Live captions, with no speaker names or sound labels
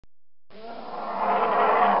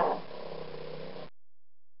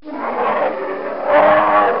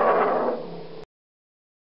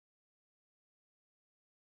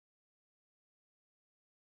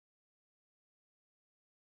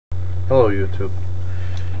Hello YouTube.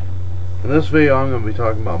 In this video I'm going to be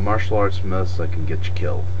talking about martial arts myths that can get you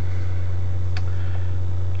killed.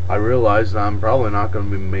 I realize that I'm probably not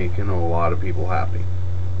going to be making a lot of people happy,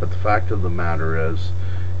 but the fact of the matter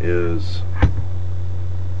is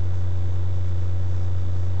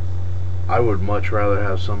I would much rather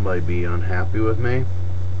have somebody be unhappy with me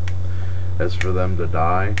as for them to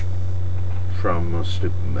die from a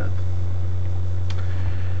stupid myth.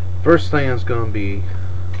 First thing is going to be,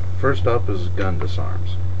 first up is Gun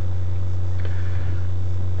Disarms.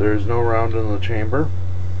 There is no round in the chamber.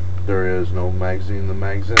 There is no magazine in the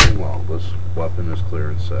magazine. Well, this weapon is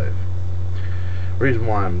clear and safe. The reason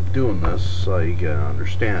why I'm doing this is so you get an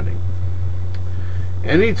understanding.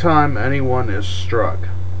 Anytime anyone is struck,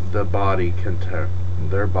 their body contracts.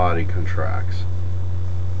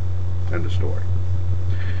 End of story.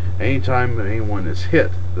 Anytime anyone is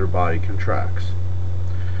hit, their body contracts.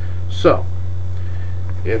 So,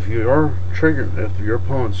 if your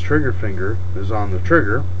opponent's trigger finger is on the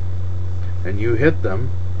trigger and you hit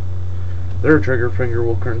them, their trigger finger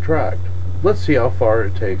will contract. Let's see how far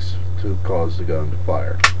it takes to cause the gun to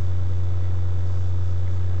fire.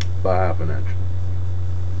 About half an inch.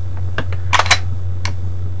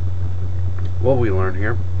 What we learn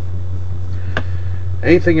here: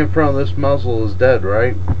 anything in front of this muzzle is dead,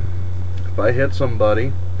 right? If I hit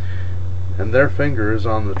somebody and their finger is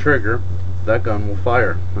on the trigger, that gun will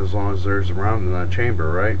fire as long as there's a round in that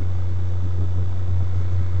chamber, right?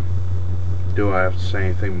 Do I have to say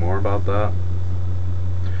anything more about that?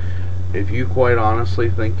 If you quite honestly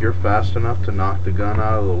think you're fast enough to knock the gun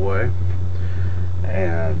out of the way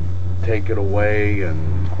and take it away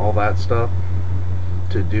and all that stuff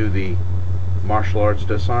to do the martial arts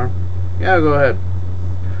disarm, yeah, go ahead.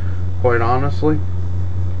 Quite honestly,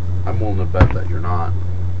 I'm willing to bet that you're not.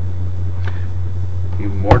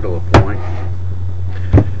 Even more to the point,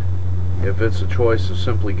 if it's a choice of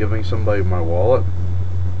simply giving somebody my wallet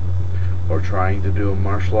or trying to do a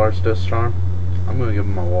martial arts disarm, I'm going to give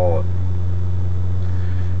them my wallet.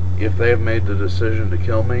 If they have made the decision to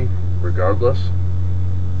kill me, regardless,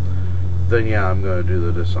 then yeah, I'm going to do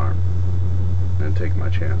the disarm and take my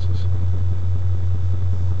chances.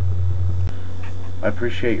 I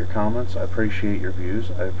appreciate your comments, I appreciate your views,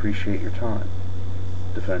 I appreciate your time.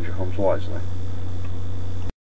 Defend your homes wisely.